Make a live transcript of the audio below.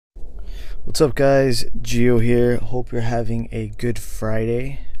What's up, guys? Gio here. Hope you're having a good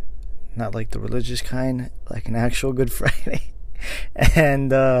Friday. Not like the religious kind, like an actual good Friday.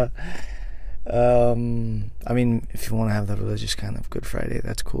 and, I mean, if you want to have the religious kind of Good Friday,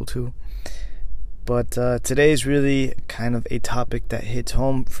 that's cool too. But today is really kind of a topic that hits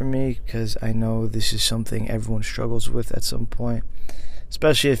home for me because I know this is something everyone struggles with at some point,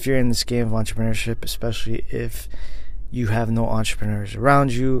 especially if you're in this game of entrepreneurship, especially if you have no entrepreneurs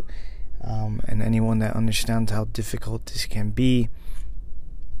around you. And anyone that understands how difficult this can be,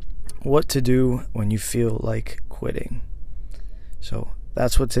 what to do when you feel like quitting. So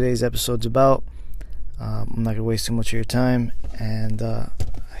that's what today's episode's about. I'm not going to waste too much of your time, and I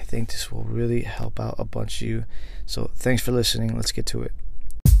think this will really help out a bunch of you. So thanks for listening. Let's get to it.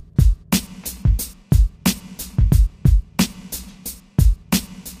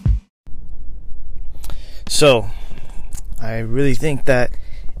 So I really think that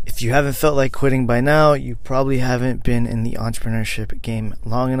if you haven't felt like quitting by now, you probably haven't been in the entrepreneurship game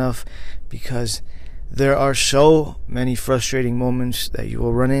long enough, because there are so many frustrating moments that you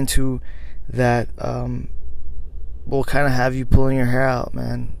will run into that will kind of have you pulling your hair out,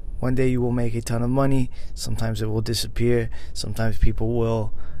 man. One day you will make a ton of money. Sometimes it will disappear. Sometimes people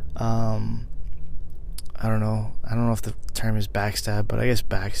will, I don't know if the term is backstab, but I guess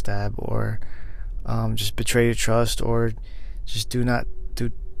backstab, or just betray your trust, or just do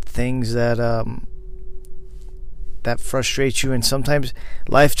things that that frustrate you. And sometimes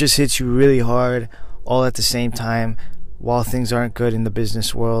life just hits you really hard all at the same time while things aren't good in the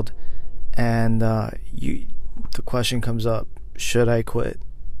business world, and the question comes up: should I quit?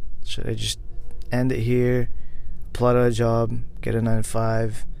 Should I just end it here, apply to a job, get a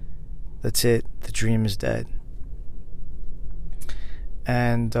 9-to-5? That's it, the dream is dead.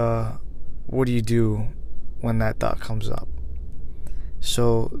 And what do you do when that thought comes up?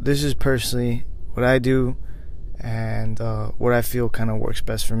 So this is personally what I do, and what I feel kind of works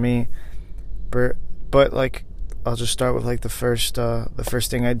best for me. But like, I'll just start with like the first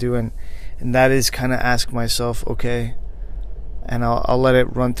thing I do, and that is kind of ask myself, okay, and I'll let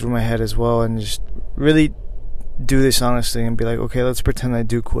it run through my head as well, and just really do this honestly and be like, okay, let's pretend I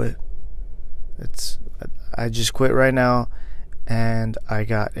do quit. I just quit right now, and I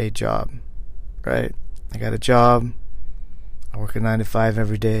got a job, right? I got a job. I work a 9-to-5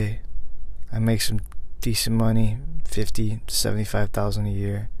 every day. I make some decent money, $50,000 to $75,000 a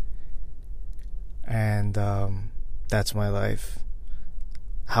year, and that's my life.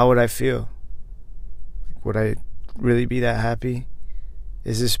 How would I feel? Would I really be that happy?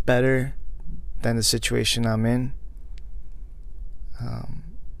 Is this better than the situation I'm in?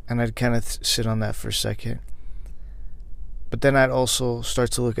 And I'd kind of sit on that for a second, but then I'd also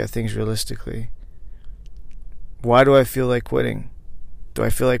start to look at things realistically. Why do I feel like quitting? Do I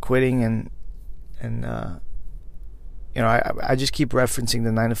feel like quitting and I just keep referencing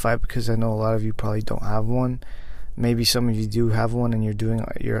the 9-to-5 because I know a lot of you probably don't have one. Maybe some of you do have one and you're doing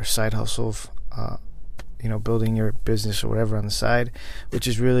your side hustle, building your business or whatever on the side, which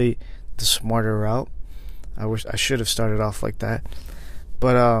is really the smarter route. I wish I should have started off like that.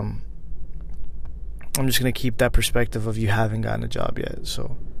 But I'm just going to keep that perspective of you haven't gotten a job yet.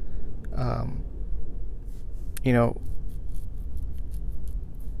 So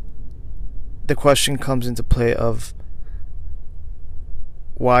the question comes into play of,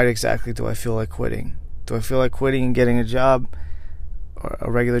 why exactly do I feel like quitting? Do I feel like quitting and getting a job, or a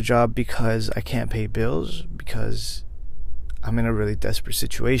regular job, because I can't pay bills, because I'm in a really desperate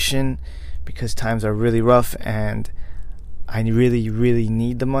situation, because times are really rough and I really, really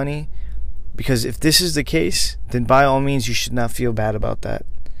need the money? Because if this is the case, then by all means you should not feel bad about that.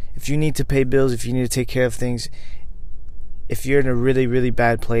 If you need to pay bills, if you need to take care of things, if you're in a really, really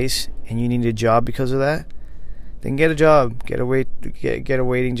bad place and you need a job because of that, then get a job. Get a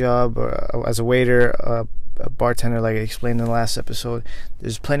waiting job, or as a waiter, a bartender, like I explained in the last episode.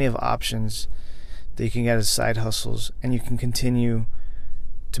 There's plenty of options that you can get as side hustles, and you can continue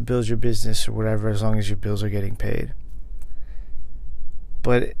to build your business or whatever, as long as your bills are getting paid.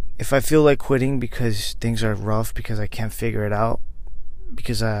 But if I feel like quitting because things are rough, because I can't figure it out,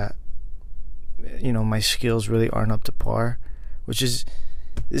 because my skills really aren't up to par, this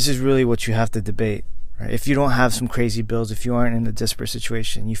is really what you have to debate, right? If you don't have some crazy bills, if you aren't in a desperate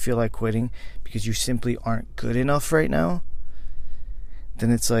situation, you feel like quitting because you simply aren't good enough right now,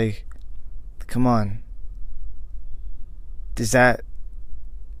 then it's like, come on,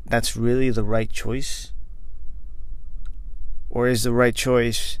 that's really the right choice? Or is the right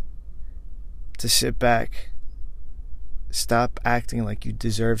choice to sit back, stop acting like you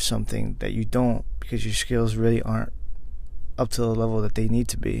deserve something that you don't, because your skills really aren't up to the level that they need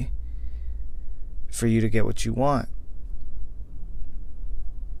to be, for you to get what you want.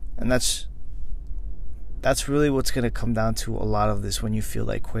 And that's really what's going to come down to a lot of this when you feel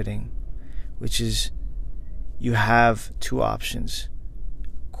like quitting, which is you have two options.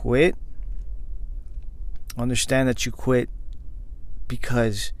 Quit. Understand that you quit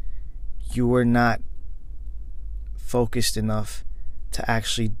because you were not focused enough to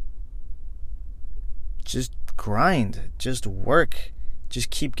actually just grind, just work, just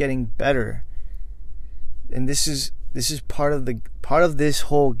keep getting better. And this is part of this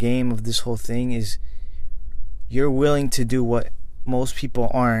whole game, of this whole thing, is you're willing to do what most people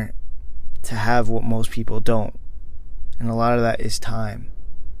aren't to have what most people don't. And a lot of that is time.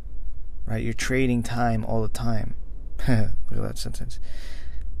 Right? You're trading time all the time. Look at that sentence.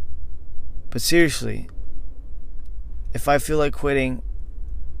 But seriously, if I feel like quitting,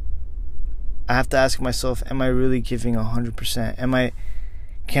 I have to ask myself, am I really giving 100%?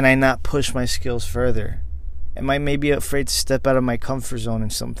 Can I not push my skills further? Am I maybe afraid to step out of my comfort zone in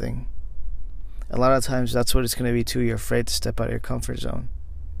something? A lot of times that's what it's going to be too. You're afraid to step out of your comfort zone.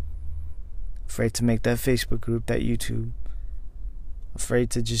 Afraid to make that Facebook group, that YouTube. Afraid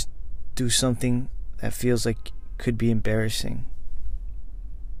to just do something that feels like could be embarrassing.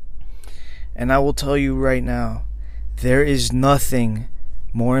 And I will tell you right now, there is nothing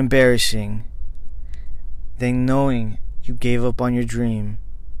more embarrassing than knowing you gave up on your dream,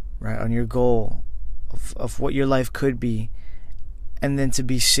 right, on your goal of what your life could be, and then to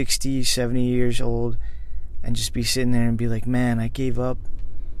be 60, 70 years old and just be sitting there and be like, man, I gave up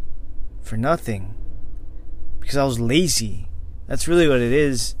for nothing because I was lazy. That's really what it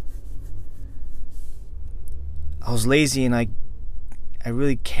is. I was lazy, and I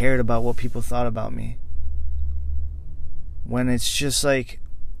really cared about what people thought about me. When it's just like,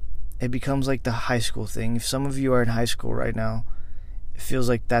 it becomes like the high school thing. If some of you are in high school right now, it feels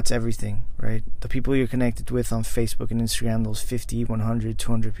like that's everything, right? The people you're connected with on Facebook and Instagram, those 50, 100,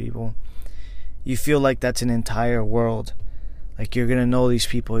 200 people, you feel like that's an entire world. Like you're going to know these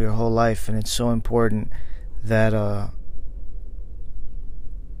people your whole life, and it's so important that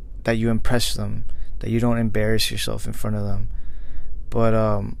that you impress them, that you don't embarrass yourself in front of them.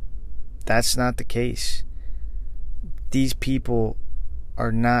 But that's not the case. These people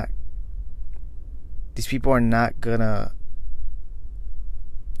are not gonna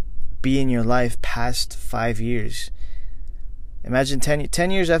be in your life past 5 years. Imagine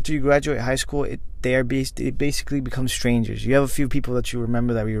 10 years after you graduate high school, it basically become strangers. You have a few people that you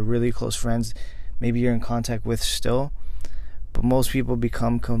remember that you're really close friends, maybe you're in contact with still, but most people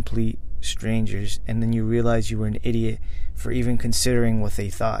become complete strangers, and then you realize you were an idiot for even considering what they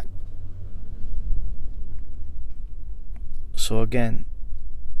thought. So again,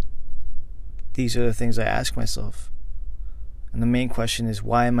 these are the things I ask myself. And the main question is,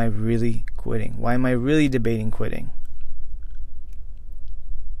 why am I really quitting? Why am I really debating quitting?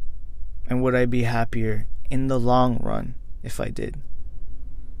 And would I be happier in the long run if I did?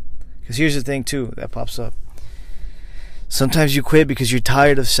 Because here's the thing too that pops up. Sometimes you quit because you're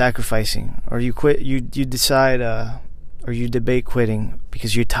tired of sacrificing, or you decide or you debate quitting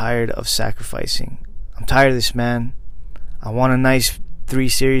because you're tired of sacrificing. I'm tired of this, man. I want a nice 3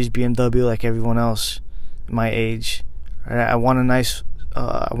 Series BMW like everyone else my age. Right? I want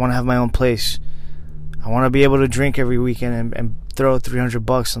to have my own place. I want to be able to drink every weekend and throw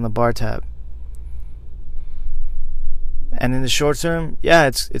 $300 on the bar tab. And in the short term, yeah,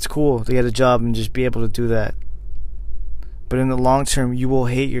 it's cool to get a job and just be able to do that. But in the long term, you will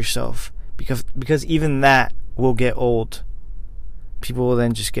hate yourself because even that will get old. People will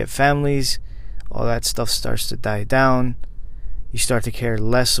then just get families. All that stuff starts to die down. You start to care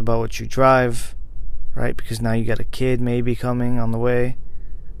less about what you drive, right? Because now you got a kid maybe coming on the way.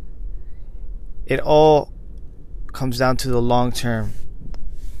 It all comes down to the long term.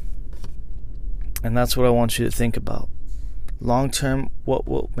 And that's what I want you to think about. Long term, what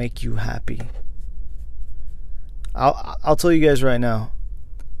will make you happy? I'll tell you guys right now,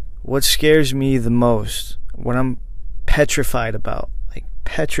 what scares me the most, what I'm petrified about, like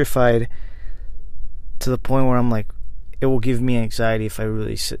petrified to the point where I'm like, it will give me anxiety if I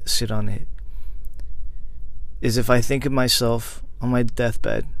really sit on it, is if I think of myself on my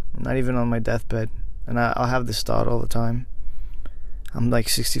deathbed. I'm not even on my deathbed, and I'll have this thought all the time. I'm like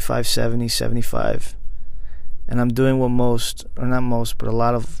 65, 70, 75, and I'm doing what most, or not most, but a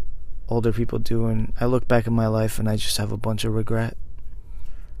lot of older people do, and I look back at my life and I just have a bunch of regret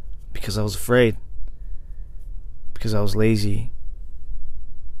because I was afraid, because I was lazy,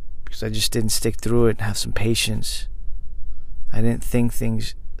 because I just didn't stick through it and have some patience. I didn't think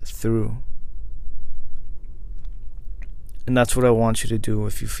things through. And that's what I want you to do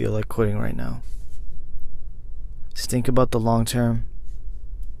if you feel like quitting right now. Just think about the long term.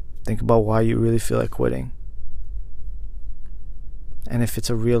 Think about why you really feel like quitting. And if it's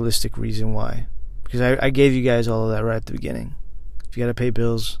a realistic reason why. Because I gave you guys all of that right at the beginning. If you gotta pay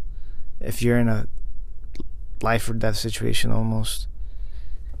bills, if you're in a life or death situation almost,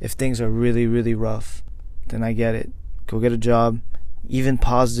 if things are really, really rough, then I get it. Go get a job. Even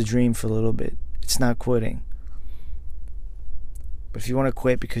pause the dream for a little bit. It's not quitting. But if you want to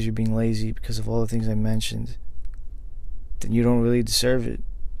quit because you're being lazy, because of all the things I mentioned, then you don't really deserve it.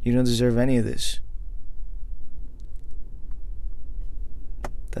 You don't deserve any of this.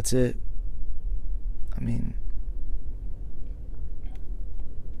 That's it. I mean,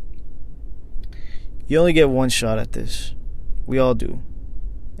 you only get one shot at this. We all do.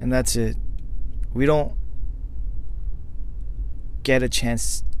 And that's it. We don't get a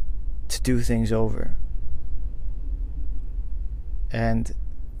chance to do things over. And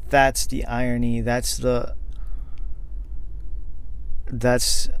that's the irony. That's the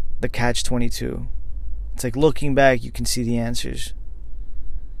catch-22. It's like looking back, you can see the answers.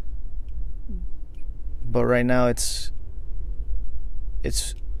 But right now, it's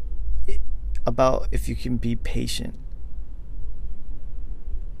about if you can be patient.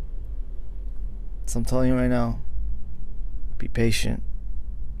 So I'm telling you right now, be patient.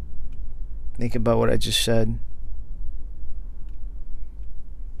 Think about what I just said.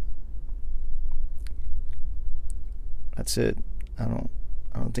 That's it. I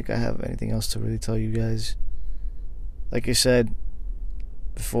don't think I have anything else to really tell you guys. Like I said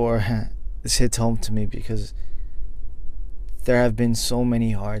before, this hits home to me because there have been so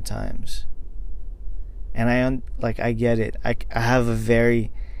many hard times. And I get it. I have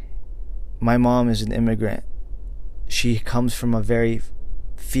my mom is an immigrant. She comes from a very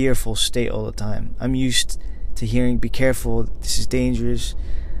fearful state all the time. I'm used to hearing, be careful, this is dangerous,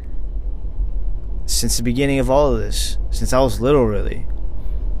 since the beginning of all of this, since I was little, really.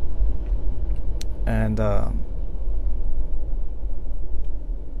 And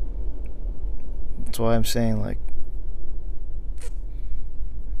that's why I'm saying, like,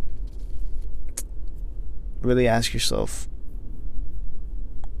 really ask yourself,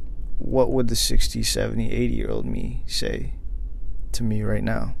 what would the 60, 70, 80-year-old me say to me right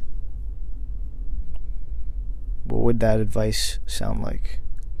now? What would that advice sound like?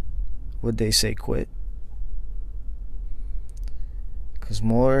 Would they say quit? Because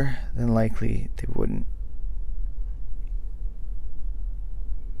more than likely they wouldn't.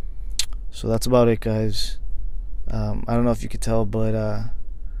 So that's about it, guys. I don't know if you could tell, but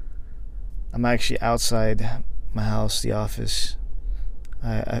I'm actually outside my house, the office.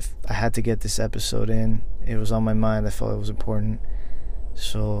 I had to get this episode in. It was on my mind. I felt it was important.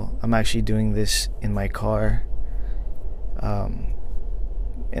 So I'm actually doing this in my car,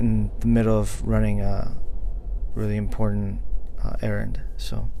 in the middle of running a really important errand.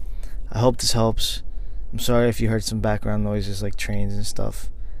 So I hope this helps. I'm sorry if you heard some background noises like trains and stuff.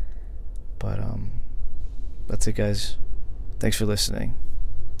 But that's it, guys. Thanks for listening.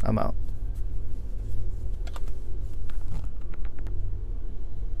 I'm out.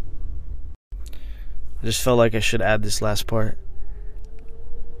 I just felt like I should add this last part.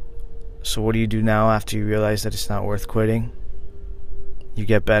 So what do you do now after you realize that it's not worth quitting? You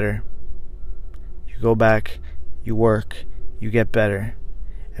get better. You go back, you work, you get better.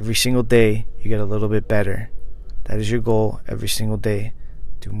 Every single day, you get a little bit better. That is your goal every single day.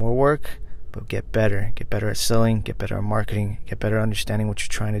 Do more work, but get better. Get better at selling, get better at marketing, get better at understanding what you're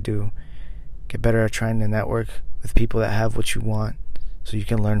trying to do. Get better at trying to network with people that have what you want so you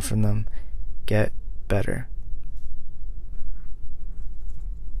can learn from them. Get better.